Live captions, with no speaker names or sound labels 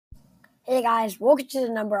Hey guys, welcome to the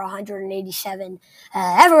number 187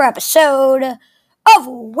 ever episode of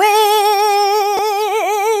Wiz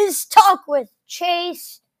Talk with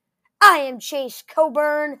Chase. I am Chase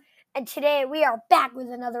Coburn, and today we are back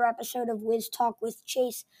with another episode of Wiz Talk with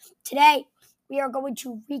Chase. Today we are going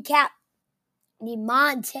to recap the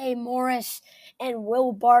Monte Morris and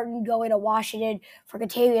Will Barton going to Washington for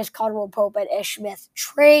Kentavious Caldwell-Pope and Ish Smith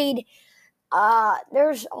trade.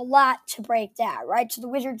 There's a lot to break down, right? So the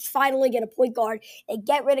Wizards finally get a point guard and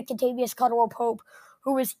get rid of Kentavious Caldwell-Pope,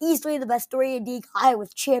 who is easily the best 3-and-D guy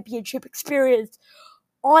with championship experience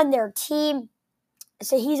on their team.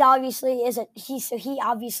 So he obviously is a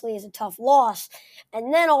tough loss.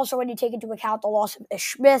 And then also when you take into account the loss of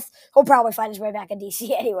Ish Smith, he'll probably find his way back in DC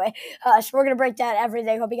anyway. So we're gonna break down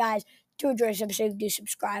everything. Hope you guys do enjoy this episode. Do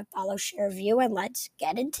subscribe, follow, share, view, and let's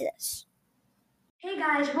get into this. Hey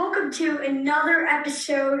guys, welcome to another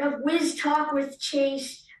episode of Wiz Talk with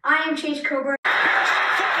Chase. I am Chase Coburn.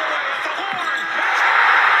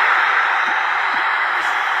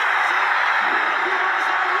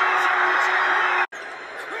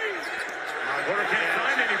 Porter can't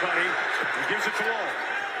find anybody. He gives it to Wall.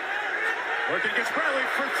 Working against Bradley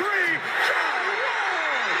for three.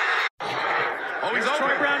 Oh, he's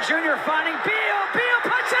Troy Brown Jr. finding Beal. Beal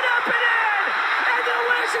puts it up and in. And the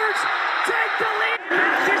Wizards take the lead.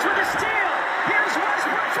 Matthews with a steal. Here's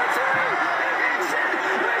Westbrook for three. It's in.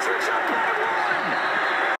 Wizards up by one.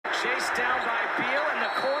 Chase down by Beal in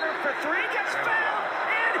the corner for three. Gets fouled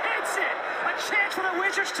and hits it. A chance for the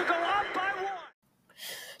Wizards to go up by one.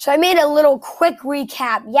 So I made a little quick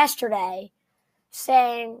recap yesterday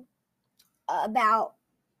saying about,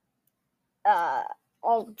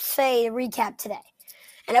 I'll say a recap today,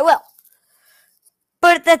 and I will.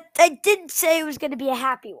 But that I didn't say it was going to be a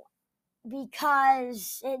happy one,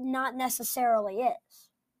 because it not necessarily is.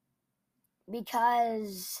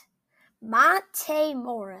 Because Monte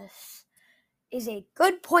Morris is a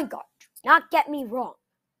good point guard, not get me wrong.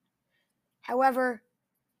 However,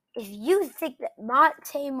 if you think that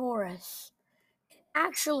Monte Morris can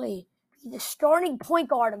actually be the starting point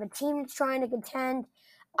guard of a team that's trying to contend,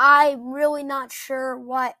 I'm really not sure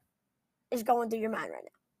what is going through your mind right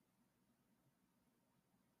now.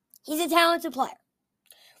 He's a talented player,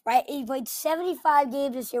 right? He played 75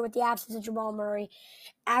 games this year with the absence of Jamal Murray,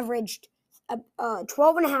 averaged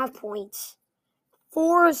 12.5 points,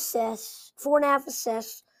 4.5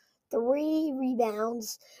 assists, 3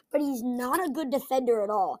 rebounds, but he's not a good defender at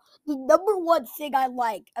all. The number one thing I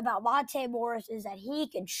like about Monte Morris is that he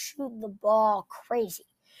can shoot the ball crazy.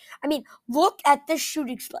 I mean, look at this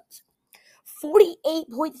shooting split.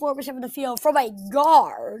 48.4% from the field from a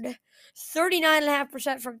guard,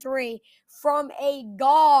 39.5% from three from a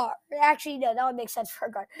guard. Actually, no, that would make sense for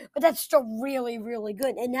a guard, but that's still really, really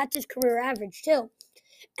good, and that's his career average too.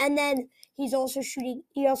 And then he also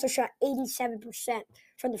shot 87%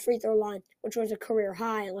 from the free throw line, which was a career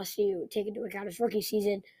high unless you take into account his rookie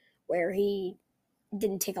season where he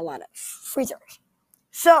didn't take a lot of free throws.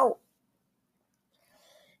 So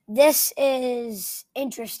this is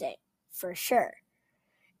interesting for sure.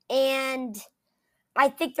 And I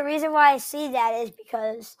think the reason why I see that is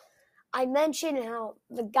because I mentioned how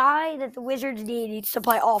the guy that the Wizards need needs to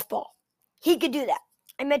play off ball. He could do that.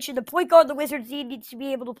 I mentioned the point guard the Wizards need needs to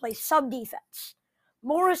be able to play some defense.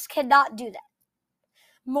 Morris cannot do that.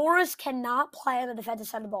 Monte cannot play on the defensive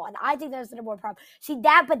side of the ball, and I think that's the number one problem.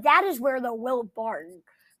 But that is where the Will Barton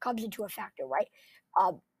comes into a factor, right?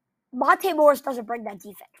 Monte Morris doesn't bring that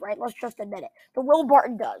defense, right? Let's just admit it. The Will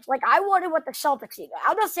Barton does. Like, I wanted what the Celtics need.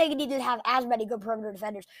 I'm not saying you need to have as many good perimeter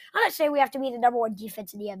defenders. I'm not saying we have to be the number one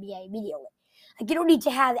defense in the NBA immediately. Like, you don't need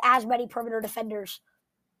to have as many perimeter defenders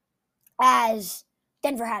as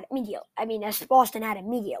Denver had immediately. I mean, as Boston had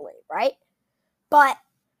immediately, right? But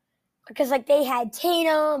because, like, they had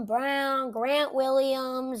Tatum, Brown, Grant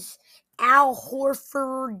Williams, Al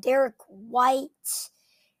Horford, Derek White.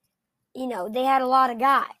 You know, they had a lot of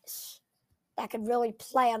guys that could really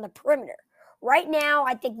play on the perimeter. Right now,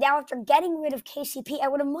 I think now after getting rid of KCP, I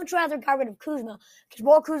would have much rather got rid of Kuzma, because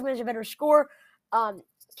while Kuzma is a better scorer,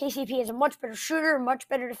 KCP is a much better shooter, much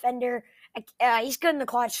better defender. He's good in the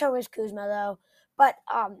clutch, so is Kuzma, though. But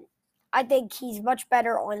I think he's much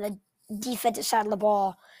better on the defensive side of the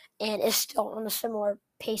ball and is still on a similar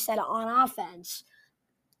pace on offense.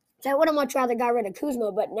 So I would have much rather got rid of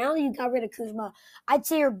Kuzma, but now that you got rid of Kuzma, I'd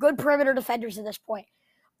say your good perimeter defenders at this point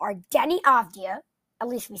are Deni Avdija, at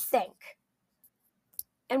least we think,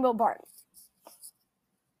 and Will Barton.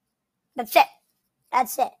 That's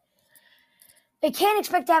it. They can't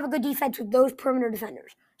expect to have a good defense with those perimeter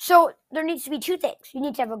defenders. So there needs to be two things. You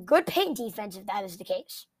need to have a good paint defense if that is the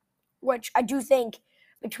case, which I do think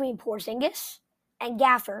between Porzingis and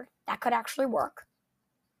Gafford. That could actually work.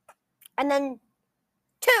 And then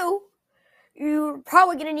 2, you're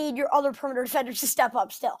probably going to need your other perimeter defenders to step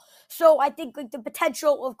up still. So I think the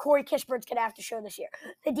potential of Corey Kispert's going to have to show this year.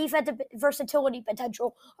 The defensive versatility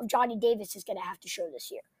potential of Johnny Davis is going to have to show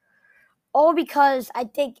this year. All because I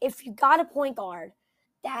think if you got a point guard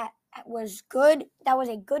that was good, that was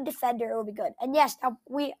a good defender, it would be good. And yes,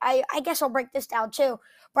 I guess I'll break this down too.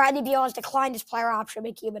 Bradley Beal has declined his player option,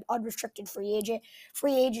 making him an unrestricted free agent.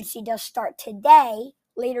 Free agency does start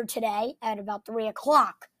later today at about 3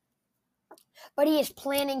 o'clock. But he is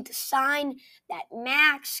planning to sign that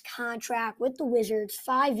max contract with the Wizards,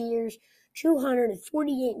 5 years,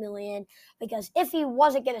 $248 million. Because if he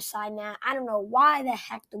wasn't going to sign that, I don't know why the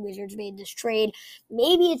heck the Wizards made this trade.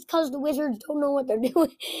 Maybe it's because the Wizards don't know what they're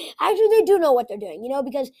doing. Actually, they do know what they're doing,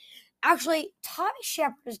 because actually Tommy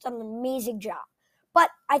Shepard has done an amazing job. But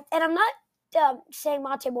I'm not saying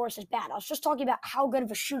Monte Morris is bad. I was just talking about how good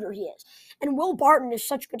of a shooter he is. And Will Barton is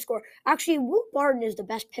such a good scorer. Actually, Will Barton is the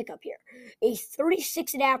best pickup here. A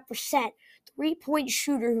 36.5% three-point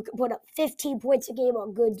shooter who can put up 15 points a game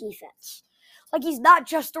on good defense. Like, he's not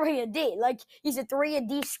just 3-and-D. Like, he's a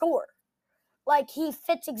 3-and-D scorer. Like, he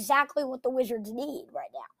fits exactly what the Wizards need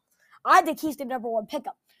right now. I think he's the number one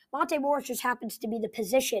pickup. Monte Morris just happens to be the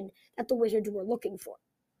position that the Wizards were looking for.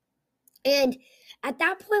 And at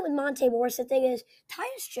that point with Monte Morris, the thing is,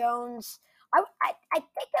 Tyus Jones, I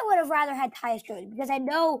think I would have rather had Tyus Jones because I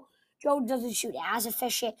know Jones doesn't shoot as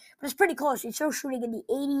efficient, but it's pretty close. He's still shooting in the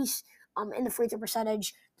 80s in the free throw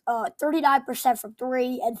percentage, 39% from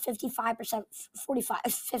 3 and 45%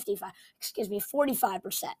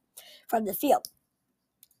 from the field.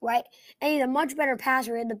 Right? And he's a much better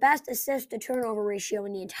passer and the best assist to turnover ratio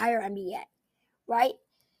in the entire NBA. Right?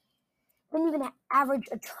 Didn't even average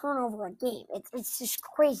a turnover a game. It's just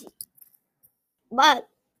crazy. But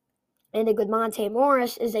the thing with Monte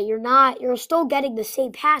Morris is that you're still getting the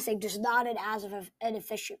same passing, just not at as of an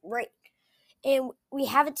efficient rate. And we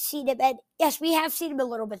haven't seen him, and yes, we have seen him a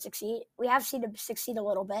little bit succeed. We have seen him succeed a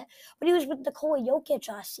little bit, but he was with Nikola Jokic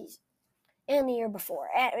last season and the year before.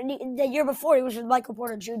 And the year before, he was with Michael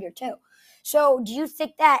Porter Jr. too. So do you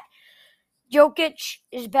think that Jokic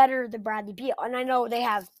is better than Bradley Beal? And I know they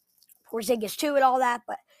have Porzingis too and all that,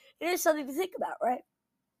 but it is something to think about, right?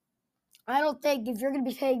 I don't think if you're going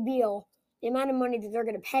to be paying Beal the amount of money that they're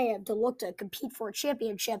going to pay him to look to compete for a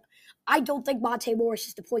championship, I don't think Monte Morris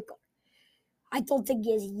is the point guard. I don't think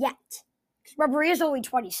he is yet. Remember, he is only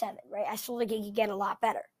 27, right? I still think he can get a lot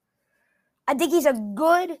better. I think he's a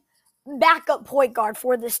good backup point guard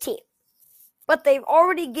for this team. But they've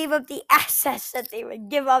already gave up the assets that they would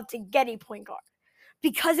give up to get a point guard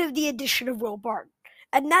because of the addition of Will Barton.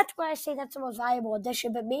 And that's why I say that's the most valuable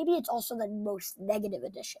addition, but maybe it's also the most negative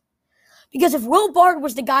addition. Because if Will Barton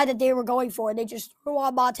was the guy that they were going for, and they just threw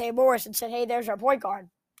on Monte Morris and said, hey, there's our point guard,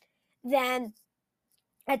 then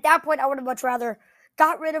at that point I would have much rather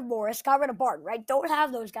got rid of Morris, got rid of Barton, right? Don't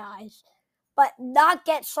have those guys, but not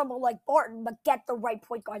get someone like Barton, but get the right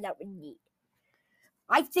point guard that we need.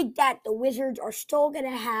 I think that the Wizards are still going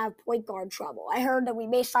to have point guard trouble. I heard that we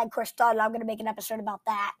may sign Chris Dunn, and I'm going to make an episode about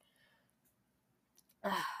that.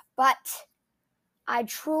 But I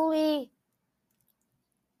truly,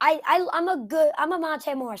 I'm a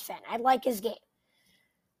Monte Morris fan. I like his game.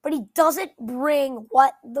 But he doesn't bring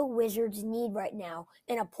what the Wizards need right now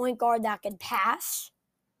in a point guard that can pass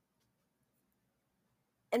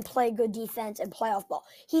and play good defense and playoff ball.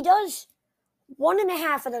 He does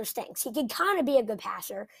 1.5 of those things. He can kind of be a good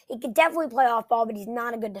passer. He can definitely play off ball, but he's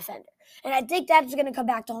not a good defender. And I think that's going to come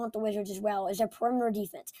back to haunt the Wizards as well, is their perimeter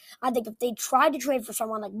defense. I think if they tried to trade for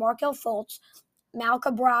someone like Markelle Fultz,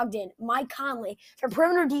 Malcolm Brogdon, Mike Conley, their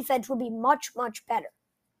perimeter defense would be much, much better.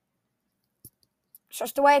 It's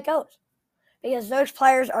just the way it goes. Because those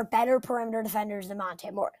players are better perimeter defenders than Monte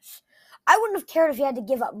Morris. I wouldn't have cared if he had to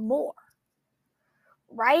give up more.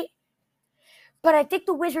 Right? But I think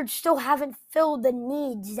the Wizards still haven't filled the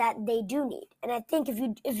needs that they do need. And I think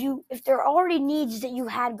if there are already needs that you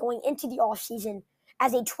had going into the offseason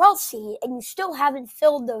as a 12th seed and you still haven't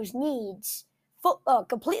filled those needs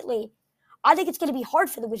completely, I think it's going to be hard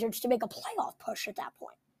for the Wizards to make a playoff push at that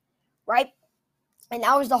point. Right? And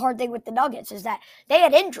that was the hard thing with the Nuggets, is that they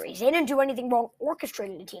had injuries. They didn't do anything wrong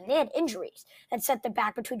orchestrating the team. They had injuries that set them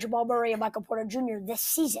back between Jamal Murray and Michael Porter Jr. this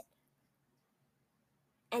season.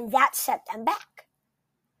 And that set them back.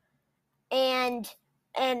 And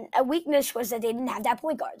a weakness was that they didn't have that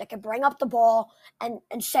point guard that could bring up the ball and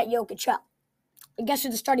set Jokic up. And guess who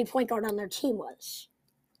the starting point guard on their team was?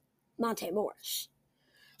 Monte Morris.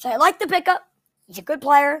 So I like the pickup. He's a good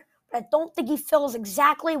player. But I don't think he fills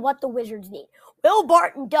exactly what the Wizards need. Will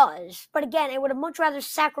Barton does, but again, I would have much rather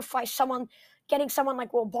sacrificed getting someone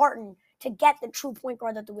like Will Barton to get the true point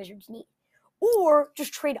guard that the Wizards need. Or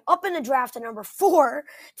just trade up in the draft to number 4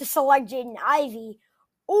 to select Jaden Ivey,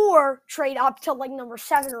 or trade up to like number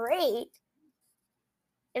 7 or 8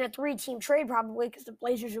 in a 3-team trade probably, because the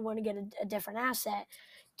Blazers would want to get a different asset,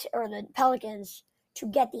 or the Pelicans, to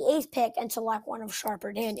get the 8th pick and select one of Sharpe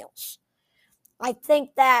or Daniels. I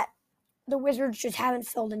think that the Wizards just haven't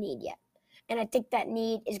filled a need yet. And I think that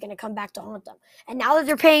need is going to come back to haunt them. And now that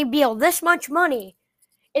they're paying Beal this much money,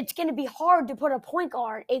 it's going to be hard to put a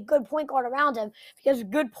good point guard around him, because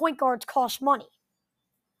good point guards cost money.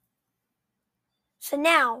 So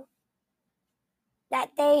now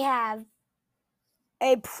that they have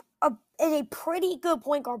a pretty good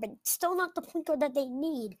point guard, but still not the point guard that they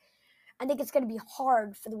need, I think it's going to be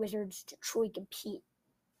hard for the Wizards to truly compete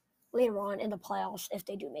later on in the playoffs if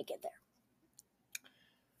they do make it there.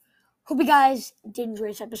 Hope you guys did enjoy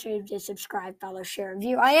this episode. Just subscribe, follow, share, and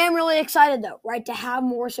view. I am really excited, though, right, to have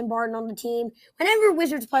Morris and Barton on the team. Whenever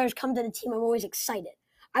Wizards players come to the team, I'm always excited.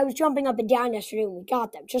 I was jumping up and down yesterday when we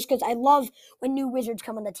got them, just because I love when new Wizards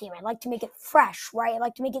come on the team. I like to make it fresh, right? I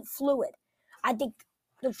like to make it fluid. I think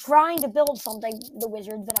they're trying to build something, the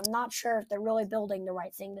Wizards, but I'm not sure if they're really building the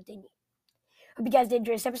right thing that they need. Hope you guys did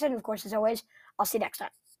enjoy this episode, and of course, as always, I'll see you next time.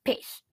 Peace.